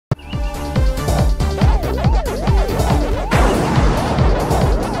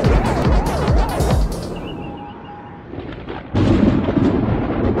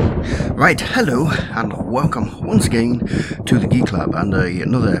Right, hello and welcome once again to the Geek Lab and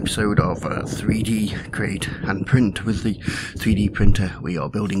another episode of 3D Create and Print with the 3D printer we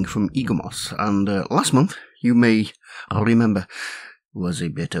are building from Egomos. And last month, you may remember, was a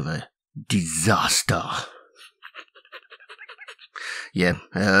bit of a disaster. Yeah,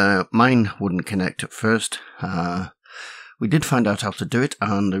 mine wouldn't connect at first. We did find out how to do it,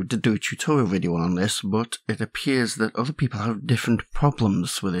 and we did do a tutorial video on this, but it appears that other people have different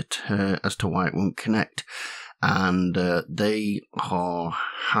problems with it as to why it won't connect. And they are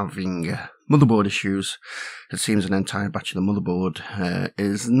having motherboard issues. It seems an entire batch of the motherboard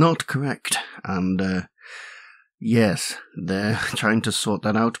is not correct. And yes, they're trying to sort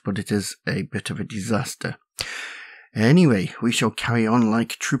that out, but it is a bit of a disaster. Anyway, we shall carry on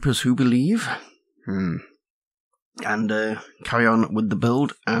like troopers who believe. And carry on with the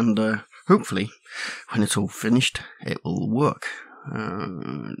build, and hopefully, when it's all finished, it will work.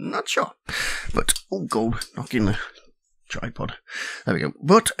 Not sure. But, oh god, knocking the tripod. There we go.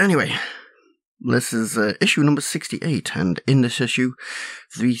 But anyway, this is issue number 68, and in this issue,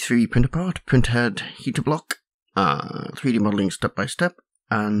 3D printer part, print head, heater block, 3D modeling step by step,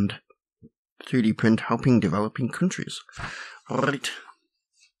 and 3D print helping developing countries. Alright.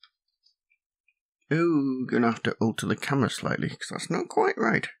 Oh, gonna have to alter the camera slightly, because that's not quite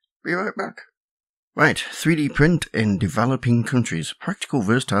right. Be right back. Right, 3D print in developing countries. Practical,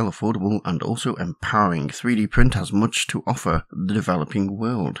 versatile, affordable, and also empowering. 3D print has much to offer the developing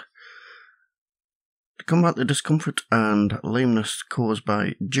world. To combat the discomfort and lameness caused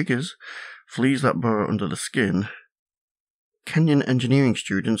by jiggers, fleas that burrow under the skin, Kenyan engineering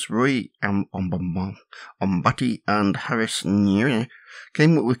students Roy Ombati and Harris Nyere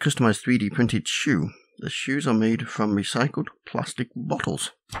came up with customized 3D printed shoe. The shoes are made from recycled plastic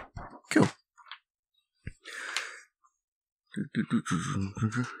bottles. Cool.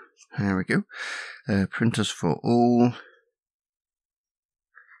 There we go. Printers for all.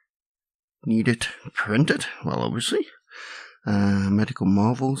 Need it printed? Well, obviously. Medical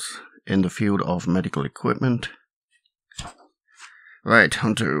marvels in the field of medical equipment. Right,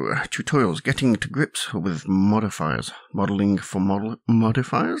 onto tutorials. Getting to grips with modifiers. Modeling for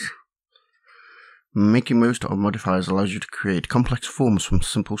modifiers. Making most of modifiers allows you to create complex forms from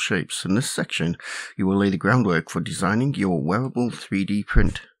simple shapes. In this section, you will lay the groundwork for designing your wearable 3D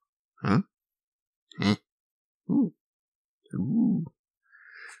print. Huh? Ooh. Ooh.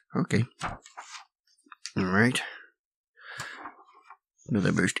 Okay. Alright.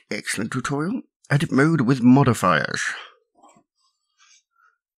 Another most excellent tutorial. Edit mode with modifiers.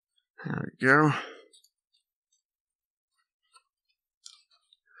 There we go.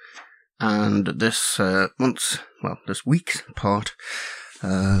 And this this week's part,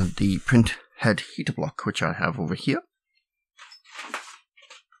 the print head heater block, which I have over here.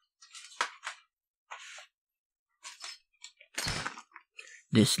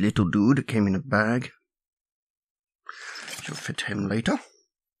 This little dude came in a bag. Shall fit him later.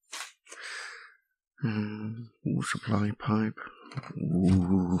 Water supply pipe.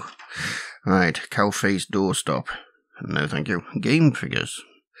 Ooh. Right, cow face doorstop. No thank you. Game figures.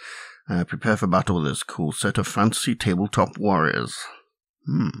 Prepare for battle with this cool set of fantasy tabletop warriors.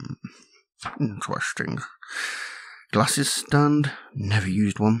 Interesting. Glasses stand. Never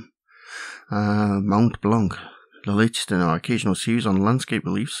used one. Mount Blanc. The latest in our occasional series on landscape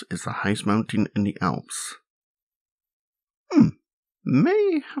reliefs is the highest mountain in the Alps.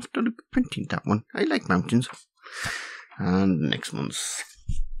 May have to look at printing that one. I like mountains. And next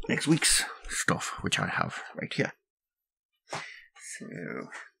week's stuff, which I have right here. So,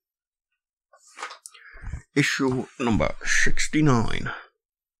 issue number 69.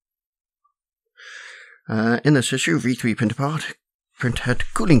 In this issue, V3 printer part, print head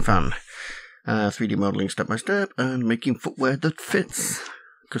cooling fan, 3D modeling step by step, and making footwear that fits.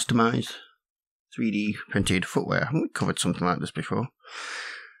 Customized 3D printed footwear. Haven't we covered something like this before?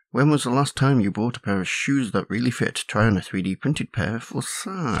 When was the last time you bought a pair of shoes that really fit? Try on a 3D printed pair for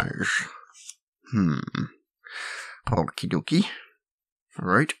size. Okie dokie.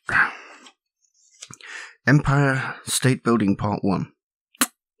 Alright. Empire State Building Part 1.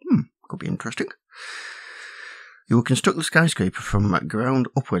 Could be interesting. You will construct the skyscraper from ground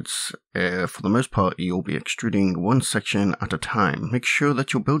upwards. For the most part, you'll be extruding one section at a time. Make sure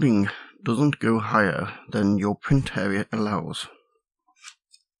that your building doesn't go higher than your print area allows.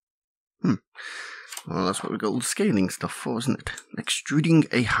 Well, that's what we got all the scaling stuff for, isn't it? Extruding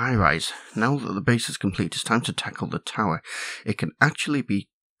a high-rise. Now that the base is complete, it's time to tackle the tower. It can actually be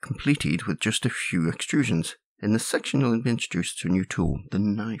completed with just a few extrusions. In this section, you'll be introduced to a new tool, the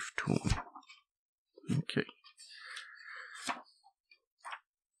knife tool. Okay.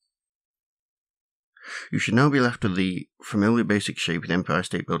 You should now be left with the familiar basic shape of the Empire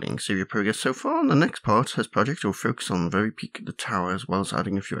State Building. Save your progress so far. On the next part, as project, will focus on the very peak of the tower, as well as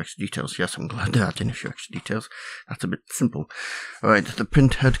adding a few extra details. Yes, I'm glad to add in a few extra details. That's a bit simple. Alright, the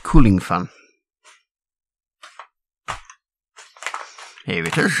printhead cooling fan. Here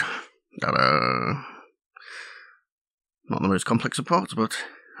it is. Ta-da! Not the most complex of parts, but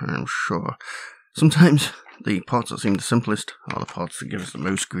I'm sure sometimes the parts that seem the simplest are the parts that give us the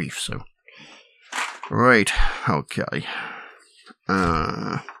most grief, so... Right, okay.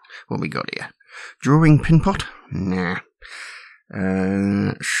 What we got here? Drawing pin pot? Nah.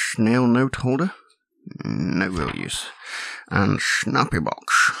 Snail note holder? No real use. And snappy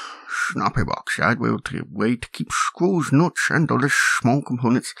box. Snappy box. Way to keep screws, nuts, and other small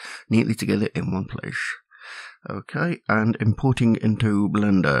components neatly together in one place. Okay, and importing into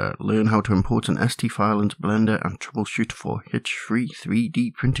Blender. Learn how to import an ST file into Blender and troubleshoot for hitch-free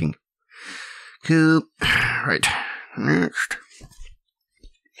 3D printing. Cool. Right, next.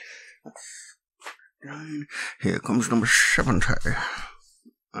 Here comes number 70.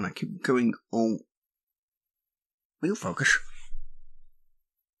 And I keep going on. Will focus.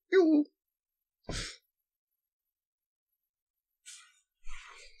 There you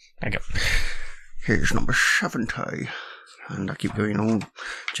go. Here's number 70. And I keep going on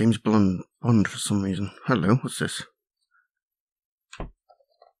James Bond for some reason. Hello, what's this?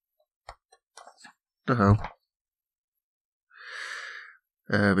 The hell?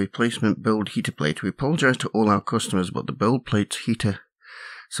 Replacement build heater plate. We apologise to all our customers, but the build plate heater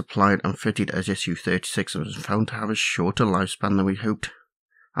supplied and fitted as SU36 was found to have a shorter lifespan than we hoped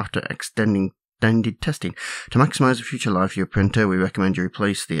after extended testing. To maximise the future life of your printer, we recommend you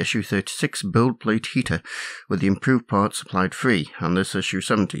replace the SU36 build plate heater with the improved part supplied free on this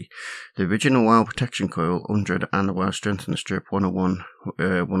SU70. The original wire protection coil 100 and the wire strengthener strip 101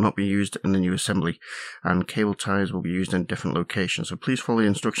 will not be used in the new assembly, and cable ties will be used in different locations, so please follow the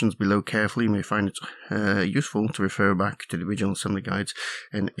instructions below carefully. You may find it useful to refer back to the original assembly guides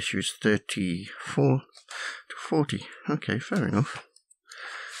in issues 34 to 40. Okay, fair enough.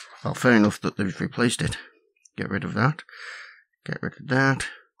 Well, fair enough that they've replaced it. Get rid of that. Get rid of that.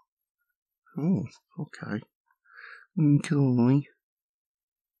 Oh, okay. Cool.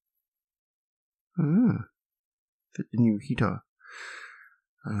 Fit the new heater.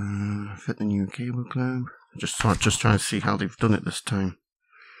 Fit the new cable clamp. Just trying to see how they've done it this time.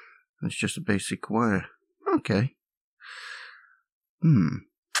 It's just a basic wire. Okay.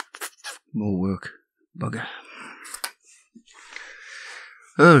 More work. Bugger.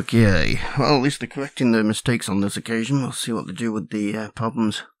 Okay, well, at least they're correcting their mistakes on this occasion. We'll see what they do with the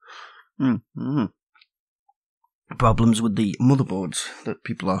problems. Problems with the motherboards that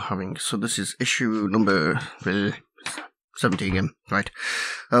people are having. So this is issue number 70 again. Right.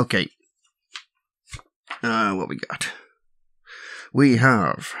 Okay. What we got? We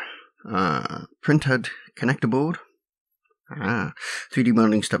have printhead connector board. 3D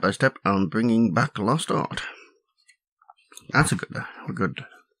modeling step by step and bringing back lost art. That's a good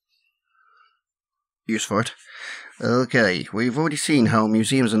use for it. Okay, we've already seen how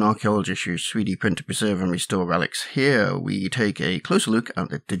museums and archaeologists use 3D print to preserve and restore relics. Here we take a closer look at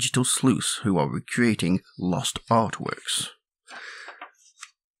the digital sleuths who are recreating lost artworks.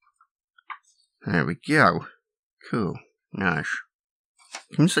 There we go. Cool. Nice.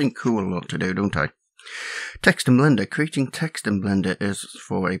 I'm saying cool a lot today, don't I? Text in Blender. Creating text in Blender is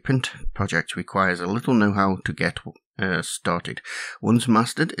for a print project requires a little know-how to get started. Once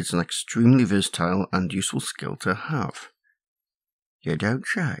mastered, it's an extremely versatile and useful skill to have. You don't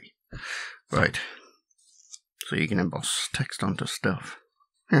say. Right. So you can emboss text onto stuff.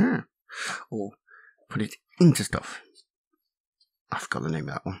 Or put it into stuff. I forgot the name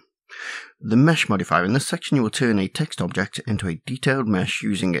of that one. The mesh modifier. In this section you will turn a text object into a detailed mesh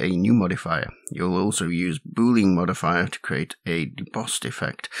using a new modifier. You'll also use Boolean modifier to create a debossed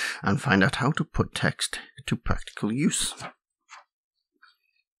effect and find out how to put text to practical use.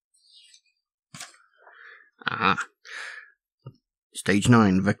 Stage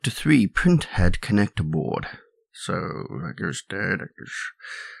 9, Vector 3, Printhead Connector Board. So that goes there, that goes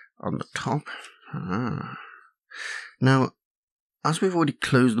on the top. Now, as we've already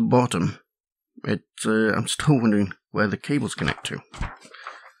closed the bottom, I'm still wondering where the cables connect to.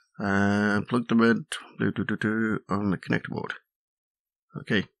 Plug the red on the connector board.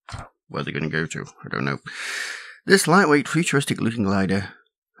 Okay, where they're going to go to, I don't know. This lightweight, futuristic looking glider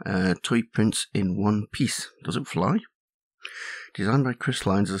toy prints in one piece. Does it fly? Designed by Chris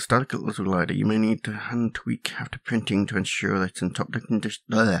Lines as a static little glider, you may need to hand tweak after printing to ensure that it's in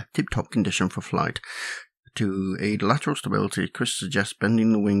tip-top condition for flight. To aid lateral stability, Chris suggests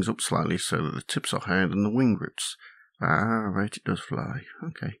bending the wings up slightly so that the tips are higher than the wing roots. Ah, right, it does fly.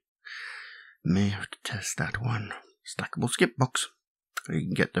 Okay. May have to test that one. Stackable skip box. You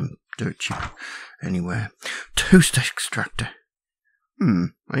can get them dirt cheap anywhere. Toast extractor.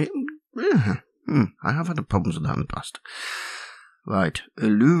 I have had problems with that in the past. Right.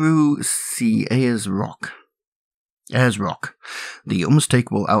 Uluru C. Ayers Rock. The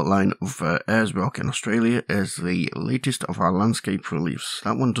unmistakable outline of Ayers Rock in Australia is the latest of our landscape reliefs.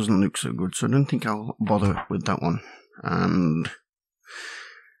 That one doesn't look so good, so I don't think I'll bother with that one. And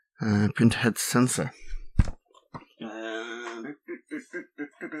printhead sensor.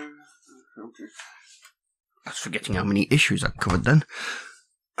 That's forgetting how many issues I've covered then.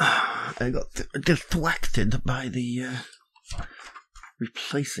 I got deflected by the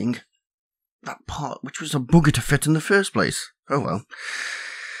replacing that part, which was a bugger to fit in the first place. Oh well.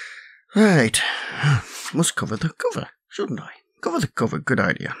 Right. Must cover the cover, shouldn't I? Cover the cover, good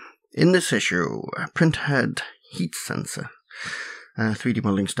idea. In this issue, printhead heat sensor. 3D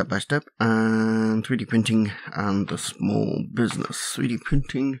modeling step by step, and 3D printing and the small business. 3D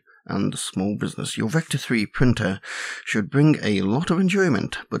printing and the small business. Your Vector 3 printer should bring a lot of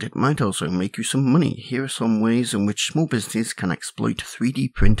enjoyment, but it might also make you some money. Here are some ways in which small businesses can exploit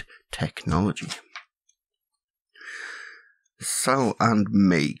 3D print technology. Sell and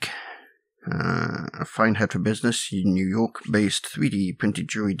make. A fine head for business. New York-based 3D printed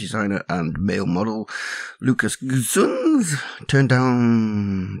jewelry designer and male model Lucas Guzunz turned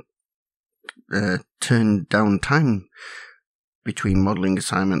down time between modeling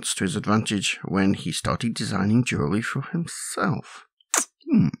assignments to his advantage when he started designing jewelry for himself.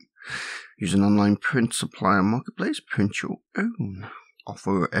 Use an online print supplier marketplace. Print your own.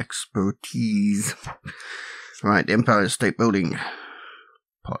 Offer expertise. Right, the Empire State Building,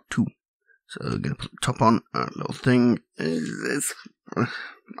 Part 2. So we're going to put the top on. A little thing.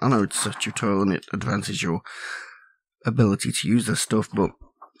 I know it's a tutorial and it advances your ability to use this stuff, but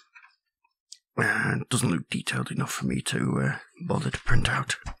it doesn't look detailed enough for me to bother to print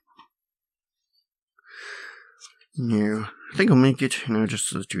out. Yeah, I think I'll make it,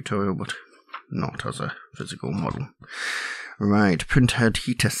 just as a tutorial, but not as a physical model. Right, printhead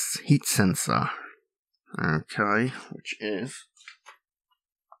heat sensor. Okay, which is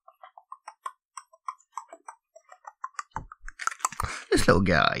this little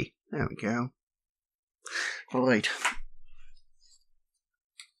guy. There we go. Alright.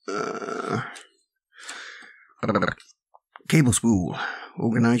 Cable spool.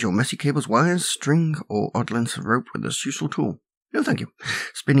 Organize your messy cables, wires, string, or odd lengths of rope with this useful tool. No thank you.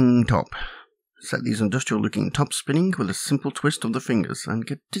 Spinning top. Set these industrial looking tops spinning with a simple twist of the fingers and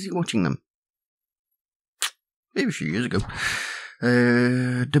get dizzy watching them. Maybe a few years ago.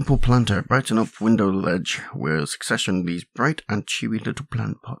 Dimple planter. Brighten up window ledge with a succession of these bright and chewy little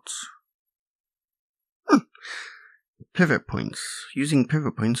plant pots. Pivot points. Using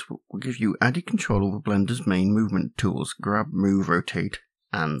pivot points will give you added control over Blender's main movement tools. Grab, move, rotate,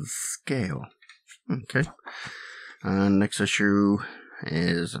 and scale. Okay. And next issue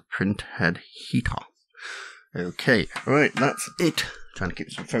is a printhead heater. Okay, right, that's it. Trying to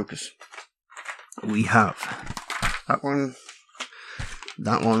keep some focus. We have that one,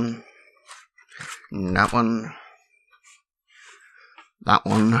 that one, that one, that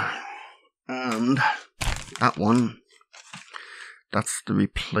one, and that one. That's the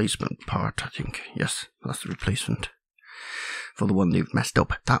replacement part, I think. Yes, that's the replacement for the one they've messed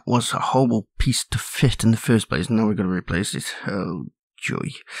up. That was a horrible piece to fit in the first place. Now we're going to replace it. Oh, joy.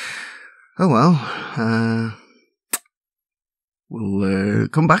 Oh well. We'll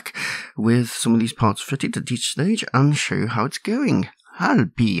come back with some of these parts fitted at each stage and show you how it's going. I'll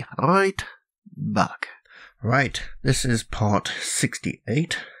be right back. Right, this is part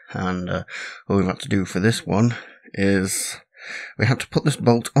 68, and all we've got to do for this one is we have to put this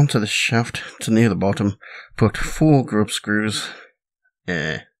bolt onto the shaft to near the bottom, put 4 grub screws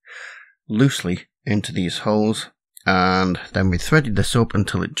loosely into these holes, and then we threaded this up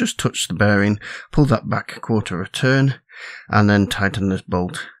until it just touched the bearing, pull that back a quarter of a turn, and then tighten this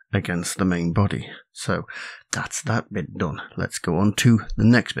bolt against the main body. So that's that bit done. Let's go on to the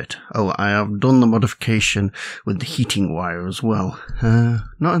next bit. Oh, I have done the modification with the heating wire as well.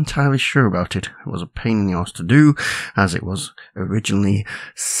 Not entirely sure about it. It was a pain in the arse to do, as it was originally,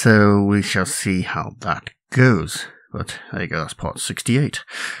 so we shall see how that goes. But there you go, that's part 68.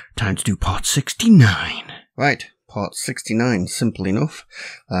 Time to do part 69. Right, part 69, simple enough.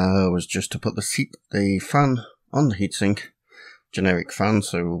 Was just to put the fan on the heatsink. Generic fan,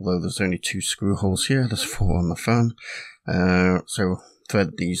 so although there's only 2 screw holes here, there's 4 on the fan. So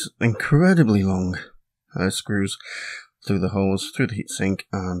thread these incredibly long screws through the holes, through the heatsink,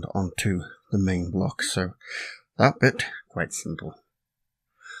 and onto the main block. So that bit, quite simple.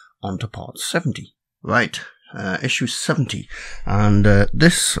 On to part 70. Right, issue 70. And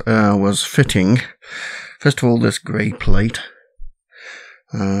this was fitting, first of all, this grey plate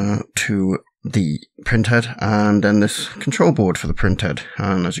to the printhead, and then this control board for the printhead.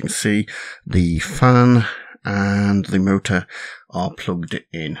 And as you can see, the fan and the motor are plugged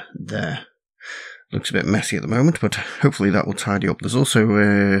in there. Looks a bit messy at the moment, but hopefully that will tidy up. There's also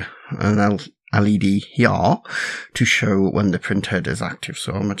an LED here to show when the printhead is active,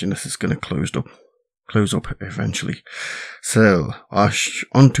 so I imagine this is going to close up eventually. So,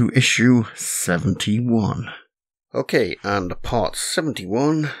 on to issue 71. Okay, and part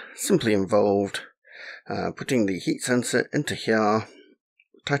 71 simply involved putting the heat sensor into here,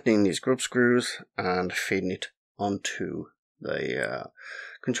 tightening these grub screws, and feeding it onto the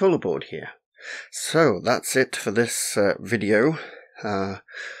controller board here. So that's it for this video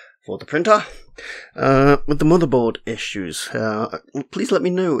for the printer. With the motherboard issues, please let me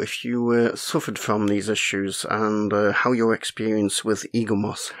know if you suffered from these issues and how your experience with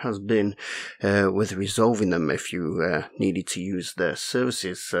Eaglemoss has been with resolving them, if you needed to use their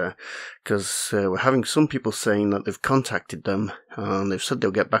services, because we're having some people saying that they've contacted them and they've said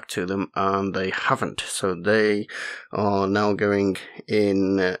they'll get back to them, and they haven't. So they are now going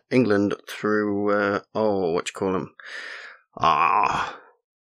in England through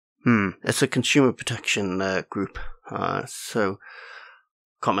it's a consumer protection group, so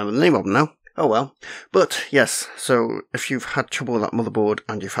can't remember the name of them now. Oh well. But yes, so if you've had trouble with that motherboard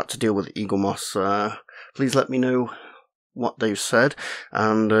and you've had to deal with Eaglemoss, please let me know what they've said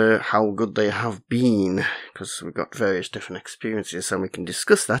and how good they have been, because we've got various different experiences and we can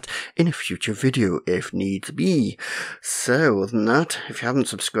discuss that in a future video if need be. So other than that, if you haven't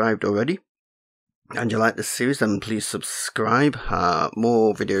subscribed already and you like this series, then please subscribe.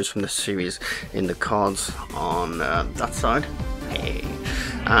 More videos from this series in the cards on that side. Hey.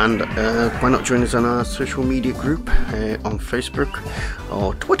 And why not join us on our social media group on Facebook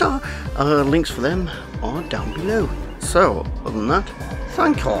or Twitter? Links for them are down below. So, other than that,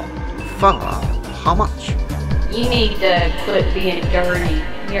 thank you for how much? You need to quit being dirty.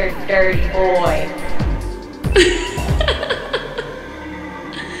 You're a dirty boy.